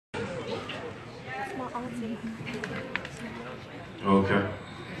Okay.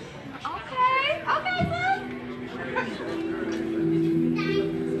 Okay, son.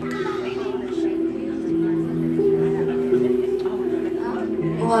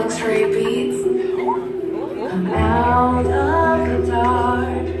 Luxury beats. Come out of the dark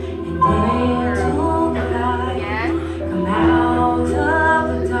and into the light. Come out of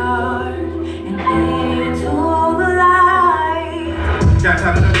the dark and into the light. Got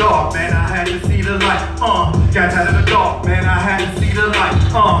tired of the dark, man, I had to see the light. Got tired of the dark, man, I had to see the light.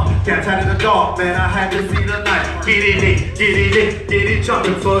 Got tired of the dark, man, I had to see the light. Get it in, get it in, get it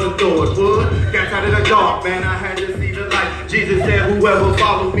jumping for the Lord. Wood. Got tired of the dark, man, I had to see the light. Jesus said, whoever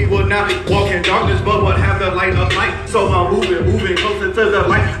follows me will not walk in darkness, but will have the light of light. So I'm moving closer to the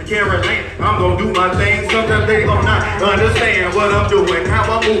light. I can't relate. I'm gonna do my thing. Sometimes they gon' not understand what I'm doing, how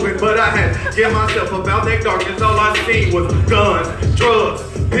I'm moving, but I had to get myself about that darkness. All I seen was guns, drugs,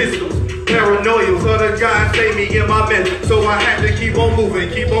 pistols, paranoia. So the God saved me in my mess. So I had to keep on moving,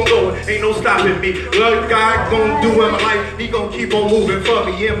 keep on going. Ain't no stopping me. What God gon' do in my life, He gon' keep on moving for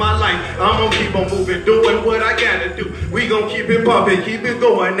me in my life. I'm gon' keep on moving, doing what I gotta do. We gon' keep it pumping, keep it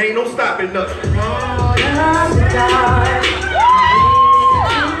going. Ain't no stopping us.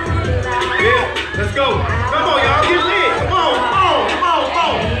 Yeah, let's go. Come on, y'all, get lit. Come on, come on, come on, come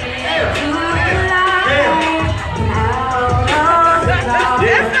on.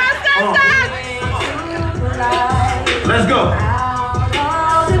 Yeah, let's go.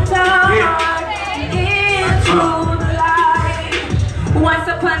 Once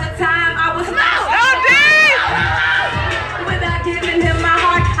upon a time, I was lost. Without giving Him my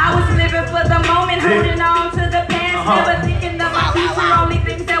heart, I was living for the moment, holding on to the past, never thinking of my future, only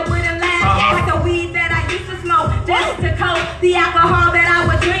things that wouldn't last. Like the weed that I used to smoke, just to cope, the alcohol that I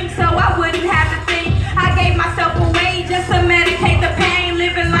would drink, so I wouldn't have to think. I gave myself away just to medicate the pain,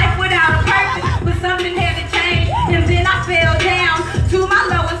 living life without a purpose, but something had to change, and then I fell down to my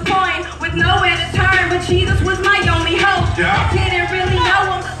lowest point with nowhere to turn. But Jesus was my only hope. I didn't really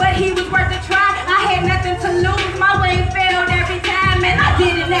know Him, but He was worth a try. I had nothing to lose. My way failed every time, and I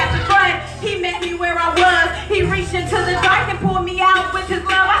didn't have to front. He met me where I was. He reached into the dark and pulled me out with His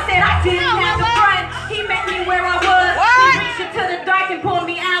love. I said I didn't have to front. He met me where I was. He reached into the dark and pulled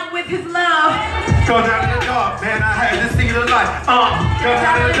me out with His love. Come out of the dark, man, I had to see the light. Come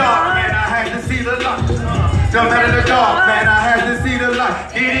out of the dark, man, I had to see the light. Come out of the dark, man, I had to see the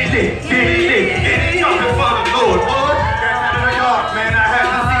light. Get it lit, get it lit, get it jumping for the Lord, boy. Got out of the dark, man, I had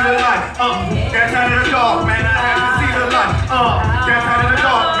to see the light. Got out of the dark, man, I had to see the light. Got out of the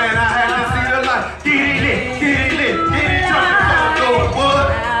dark, man, I had to see the light. Get it lit, get it lit, get it jumping for the Lord,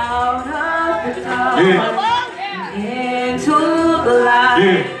 boy. Out of the dark, into the light.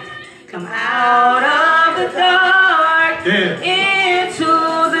 Yeah. Come out of the dark, into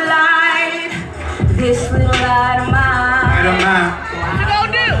the light. This little light of mine. Light of mine. What you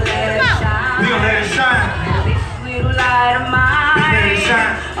gonna do? We gonna let it shine. This little light of mine. We let it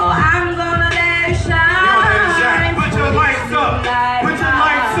shine. Oh, I'm gonna let it shine. We gonna let it shine. Put your lights up. Put your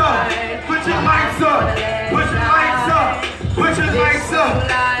lights up. Put your lights up. Put your lights up. Put your lights up.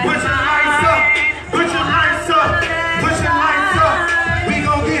 Put your lights up. Put your lights up. Put your lights up. We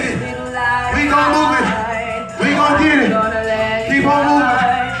gon' get it. We gon' move it. We gon' get it. Keep on moving.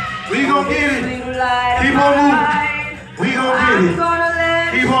 We gon' get it. Keep on moving. We gon' get it.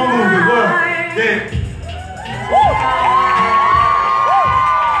 Keep on moving. What? Yeah.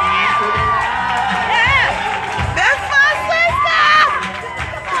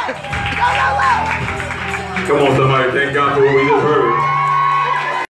 Come on, somebody. Thank God for what we